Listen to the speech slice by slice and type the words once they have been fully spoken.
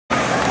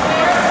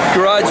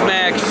grudge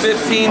match,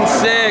 15-6.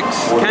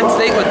 Kent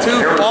State with 2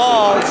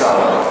 falls.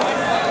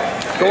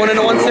 Going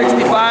into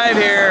 165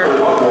 here.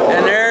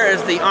 And there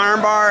is the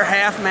armbar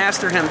half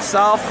master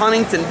himself,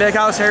 Huntington Big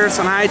House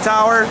Harrison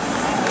Hightower.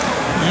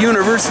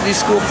 University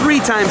School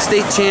 3-time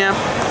state champ.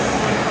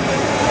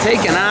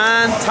 Taking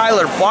on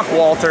Tyler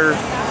Buckwalter.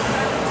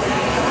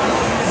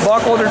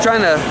 Buckwalter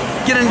trying to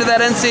get into that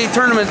NCAA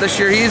tournament this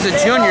year. He's a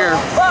junior.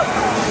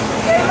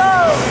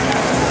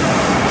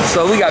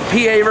 So we got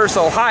PA versus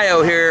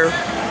Ohio here.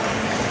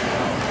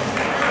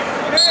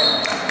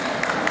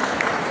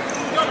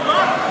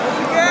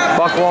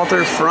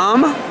 Buckwalter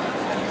from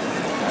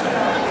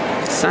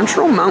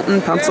Central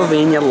Mountain,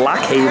 Pennsylvania,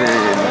 Lock Haven.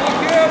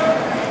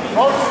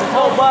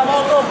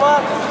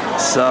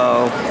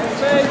 So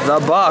the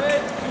Buck,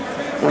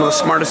 one of the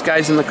smartest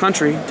guys in the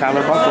country,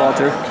 Tyler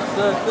Buckwalter.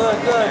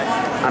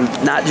 I'm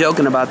not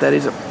joking about that.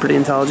 He's a pretty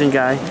intelligent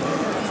guy.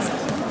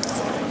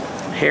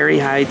 Harry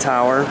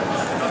Hightower,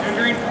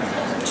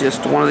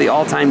 just one of the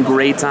all-time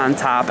greats on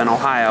top in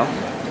Ohio.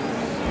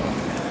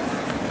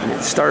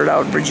 Started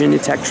out at Virginia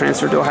Tech,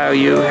 transferred to Ohio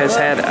U, has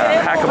had a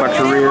heck of a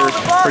career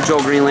for Joe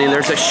Greenlee.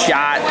 There's a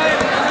shot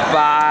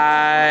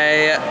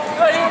by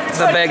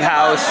the Big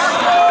House.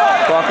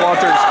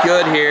 Buckwalter's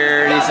good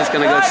here, and he's just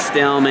going to go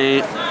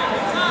stalemate.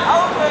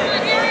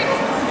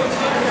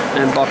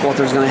 And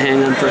Buckwalter's going to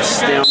hang on for a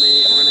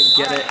stalemate. We're going to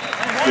get it.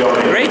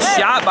 Great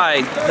shot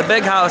by the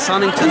Big House,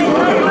 Huntington.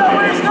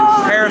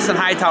 Harrison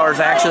Hightower is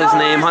actually his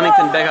name.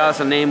 Huntington Big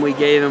House, a name we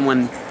gave him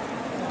when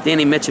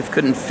Danny Mitchell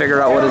couldn't figure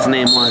out what his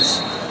name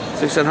was.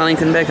 So he said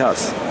Huntington Big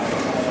House.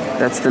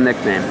 That's the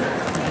nickname.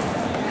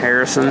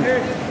 Harrison,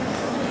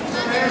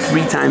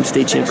 3-time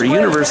state champ for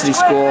University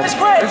School.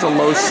 There's a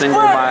low single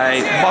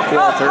by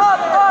Buckwalter.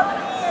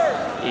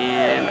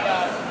 And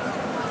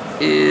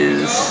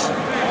is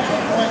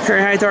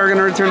Harry Hightower going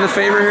to return the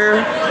favor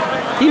here?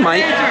 He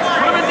might.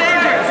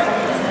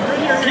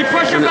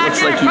 And it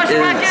looks like he is.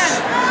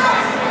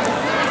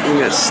 We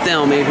got a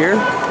stalemate here.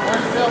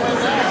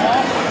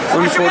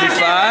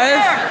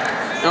 145.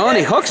 Oh, and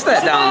he hooks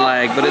that down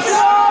leg, but it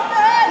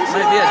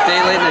might be a day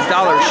late and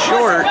 $1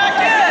 short.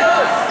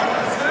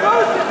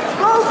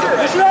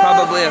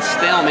 Probably a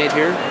stalemate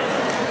here.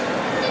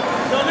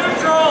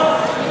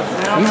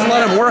 He's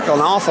let him work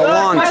an awful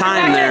long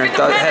time there,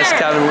 has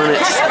Kevin Linich.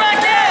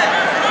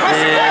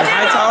 And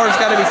Hightower's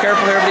got to be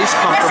careful here, but he's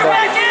comfortable.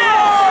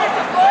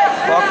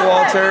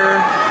 Buckwalter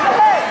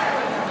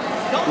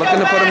looking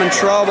to put him in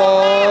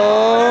trouble.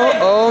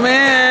 Oh,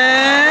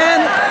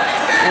 man.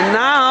 And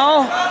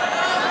now,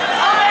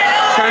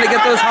 trying to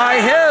get those high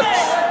hips.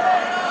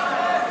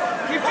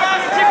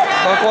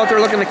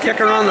 Buckwalter looking to kick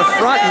around the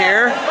front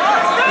here.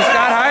 He's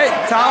got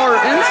Hightower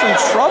in some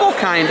trouble,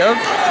 kind of.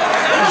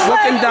 He's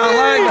looking down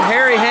leg, but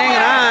Harry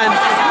hanging on.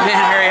 Man,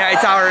 Harry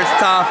Hightower is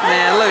tough,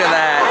 man. Look at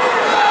that.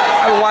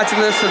 I've been watching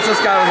this since this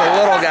guy was a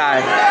little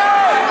guy.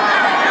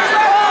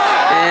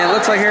 And it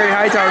looks like Harry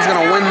Hightower is going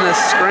to win this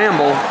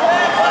scramble.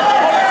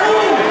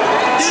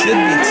 Should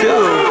be 2,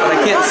 but I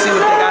can't see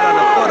what they got on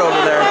the foot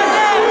over there.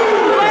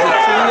 Is it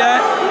 2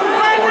 yet?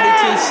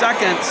 42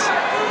 seconds.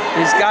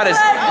 He's got his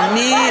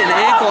knee and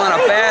ankle in a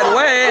bad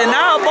way, and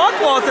now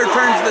Buckwalter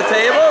turns the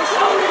tables,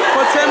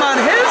 puts him on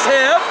his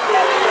hip,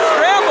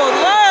 scrambled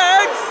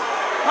legs.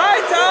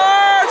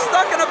 Hightower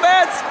stuck in a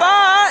bad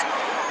spot.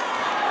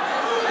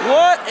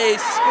 What a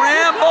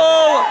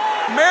scramble!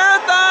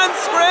 Marathon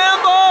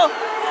scramble!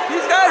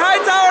 He's got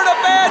Hightower in a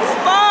bad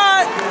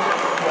spot,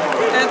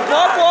 and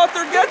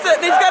Buckwalter gets it,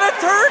 and he's got a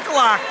Turk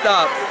locked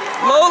up.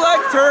 Low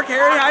leg Turk,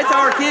 Harry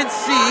Hightower can't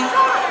see.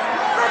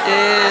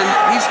 And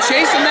he's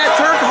chasing that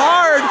Turk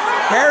hard.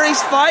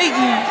 Harry's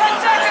fighting.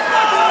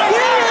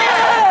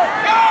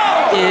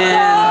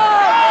 And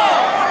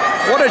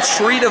what a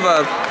treat of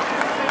a...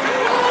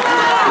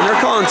 And they're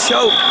calling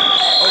choke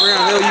over here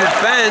on the OU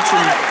bench.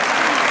 And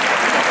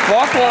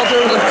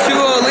Buckwalter with a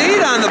 2-0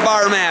 lead on the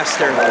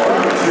Barmaster.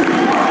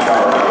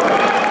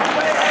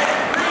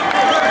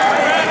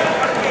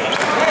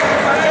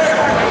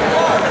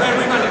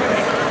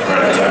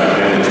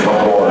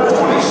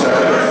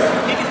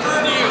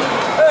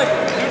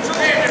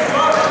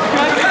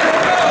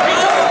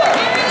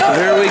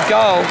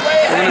 Go.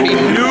 We're going to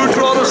be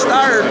neutral to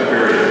start.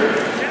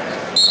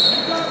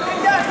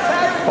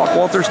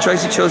 Buckwalter's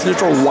choice, he chose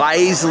neutral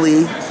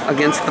wisely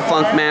against the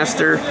Funk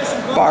Master,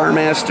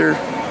 Barmaster,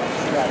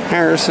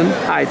 Harrison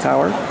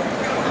Hightower.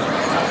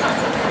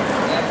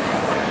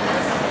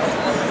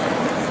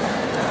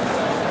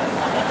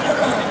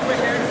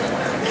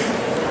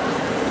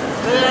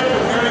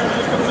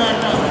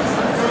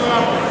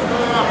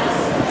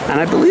 And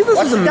I believe this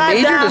was a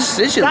major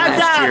decision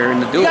last year in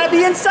the duel. You gotta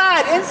be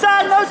inside,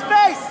 no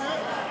space.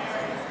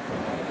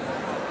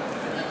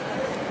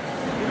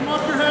 Get him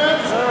off your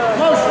head.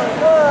 Motion.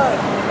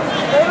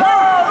 Stay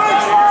low.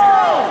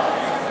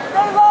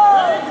 Stay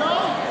low. There you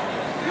go.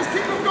 Just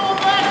keep him going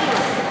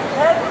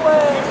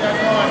backwards.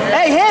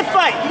 Hey, hand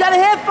fight. You got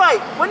a hand fight.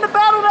 Win the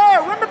battle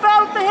there. Win the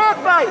battle with the hand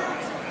fight.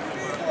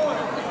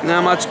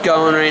 Not much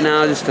going right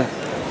now. Just a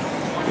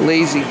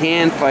lazy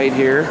hand fight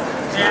here.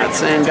 Not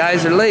saying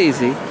guys are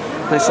lazy.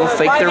 Nice little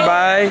fake there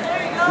by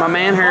my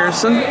man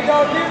Harrison.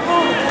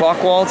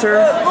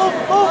 Buckwalter.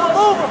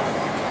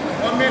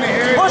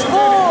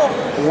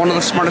 One of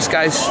the smartest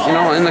guys, you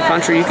know, in the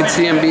country. You can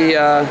see him be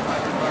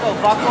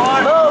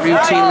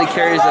routinely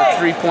carries a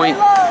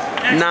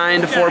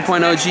 3.9 to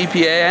 4.0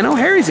 GPA. I know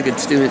Harry's a good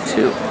student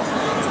too.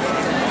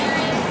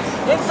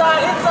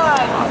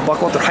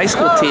 Buckwalter High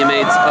School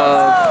teammates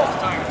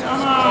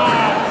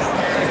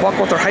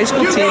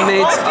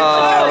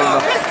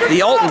of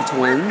the Alton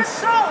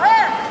twins.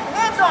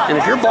 And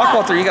if you're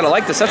Buckwalter, you gotta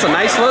like this. That's a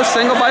nice little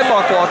single by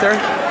Buckwalter.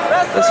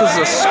 This was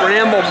a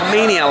scramble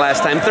mania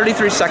last time,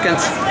 33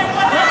 seconds.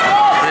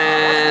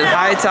 And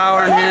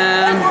Hightower and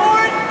him.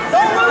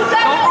 Don't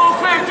roll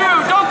clear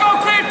through. Don't go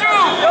clear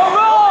through. Don't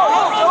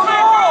roll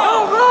clear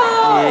through.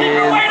 Keep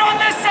your weight on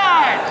this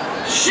side.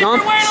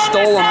 Shump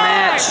stole a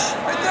match.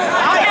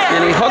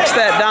 And he hooks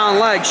that down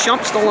leg.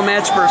 Shump stole a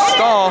match for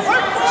Stall.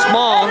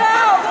 Small.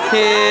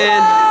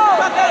 Can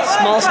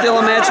Small steal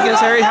a match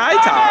against Harry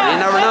Hightower? You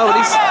never know, but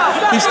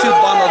he's too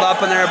bundled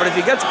up in there. But if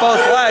he gets both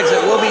legs,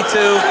 it will be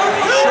two.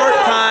 Short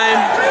time.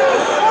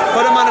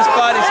 Put him on his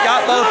butt. He's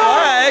got both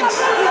legs.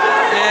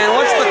 And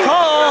what's the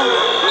call?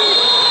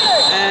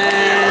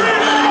 And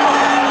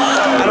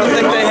I don't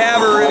think they have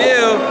a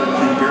review.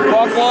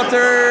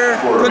 Buckwalter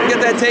couldn't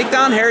get that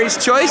takedown. Harry's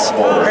choice.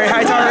 Harry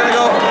Hightower going to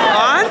go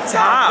on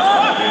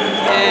top.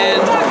 And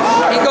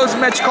he goes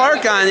Mitch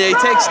Clark on you. He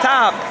takes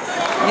top.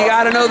 You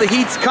got to know the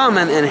heat's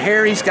coming. And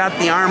Harry's got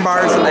the arm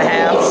bars and the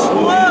halves.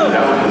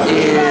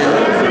 And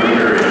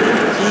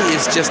he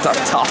is just a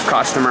tough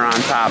customer on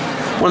top.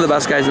 One of the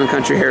best guys in the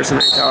country, Harrison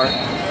Hightower.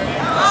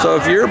 So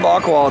if you're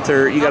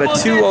Buckwalter, you got a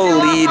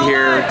 2-0 lead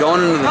here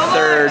going into the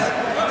third.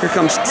 Here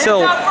comes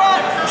Tilt.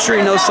 I'm sure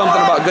he knows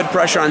something about good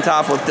pressure on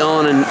top with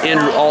Dylan and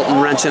Andrew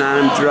Alton wrenching on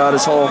him throughout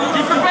his whole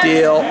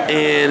deal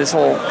and his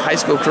whole high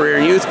school career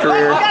and youth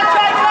career.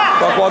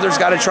 Buckwalter's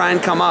got to try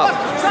and come up.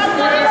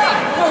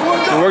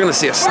 And we're going to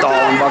see a stall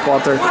on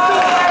Buckwalter.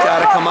 Got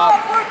to come up.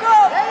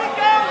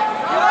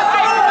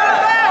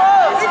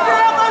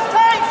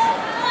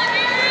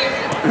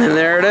 And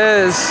there it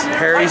is.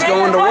 Harry's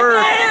going to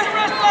work.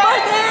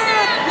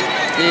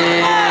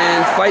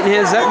 And fighting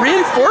hands. Is that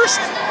reinforced?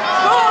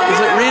 Is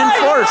it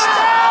reinforced?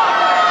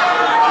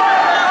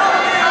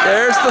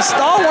 There's the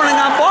stall warning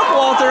on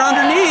Buckwalter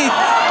underneath.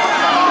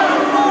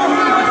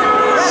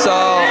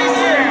 So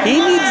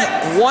he needs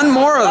one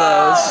more of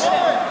those.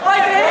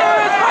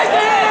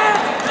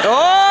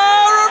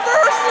 Oh,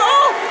 reversal!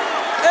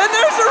 And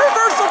there's a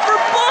reversal for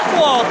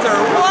Buckwalter.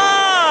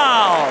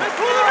 Wow!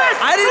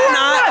 I did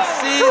not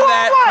see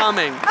that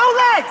coming. No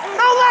legs!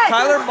 No legs!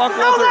 Tyler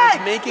Buckwalter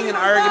is making an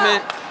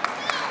argument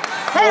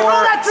for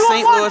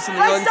St. Louis in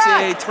the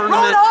NCAA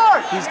tournament.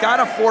 He's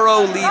got a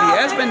 4-0 lead. He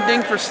has been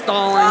dinged for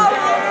stalling.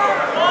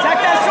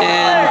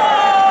 And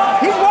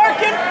he's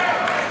working.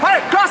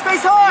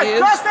 Crossface hard.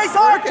 Crossface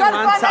hard. Try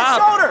to find that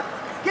shoulder.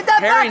 Get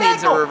that Harry back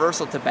needs a ankle.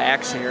 reversal to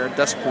backs here at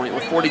this point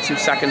with 42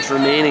 seconds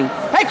remaining.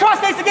 Hey,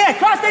 crossface again.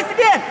 Crossface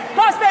again.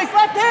 Crossface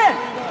left hand.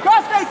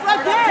 Crossface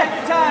left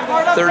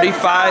hand.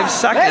 35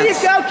 seconds. There you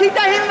go. Keep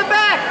that hand in the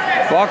back.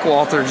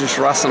 Buckwalter just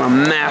wrestling a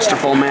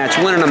masterful match,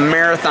 winning a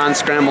marathon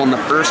scramble in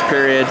the first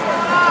period,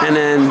 and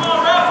then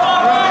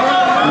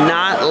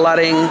not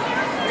letting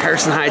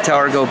Harrison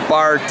Hightower go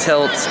bar,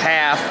 tilts,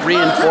 half,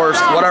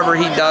 reinforced, whatever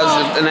he does,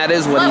 and that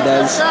is what he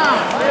does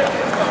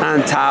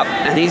on top.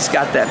 And he's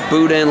got that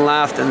boot in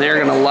left, and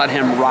they're going to let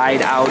him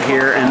ride out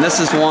here. And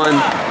this is one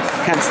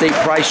Kent State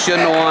Price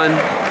shouldn't have won.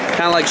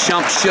 Kind of like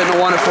Shump shouldn't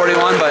have won at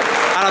 41, but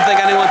I don't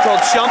think anyone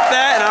told Shump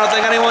that, and I don't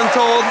think anyone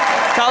told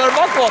Tyler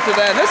Buckwalter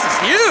that. This is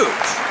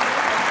huge.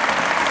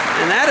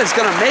 And that is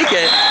going to make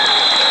it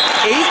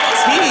 18-6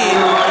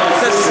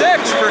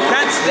 for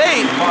Kent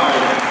State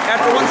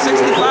after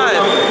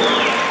 165.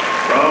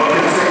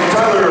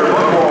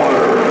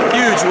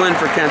 Huge win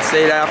for Kent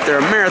State after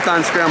a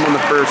marathon scramble in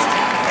the first.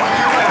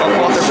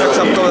 Buckwalter picks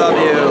up the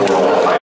W.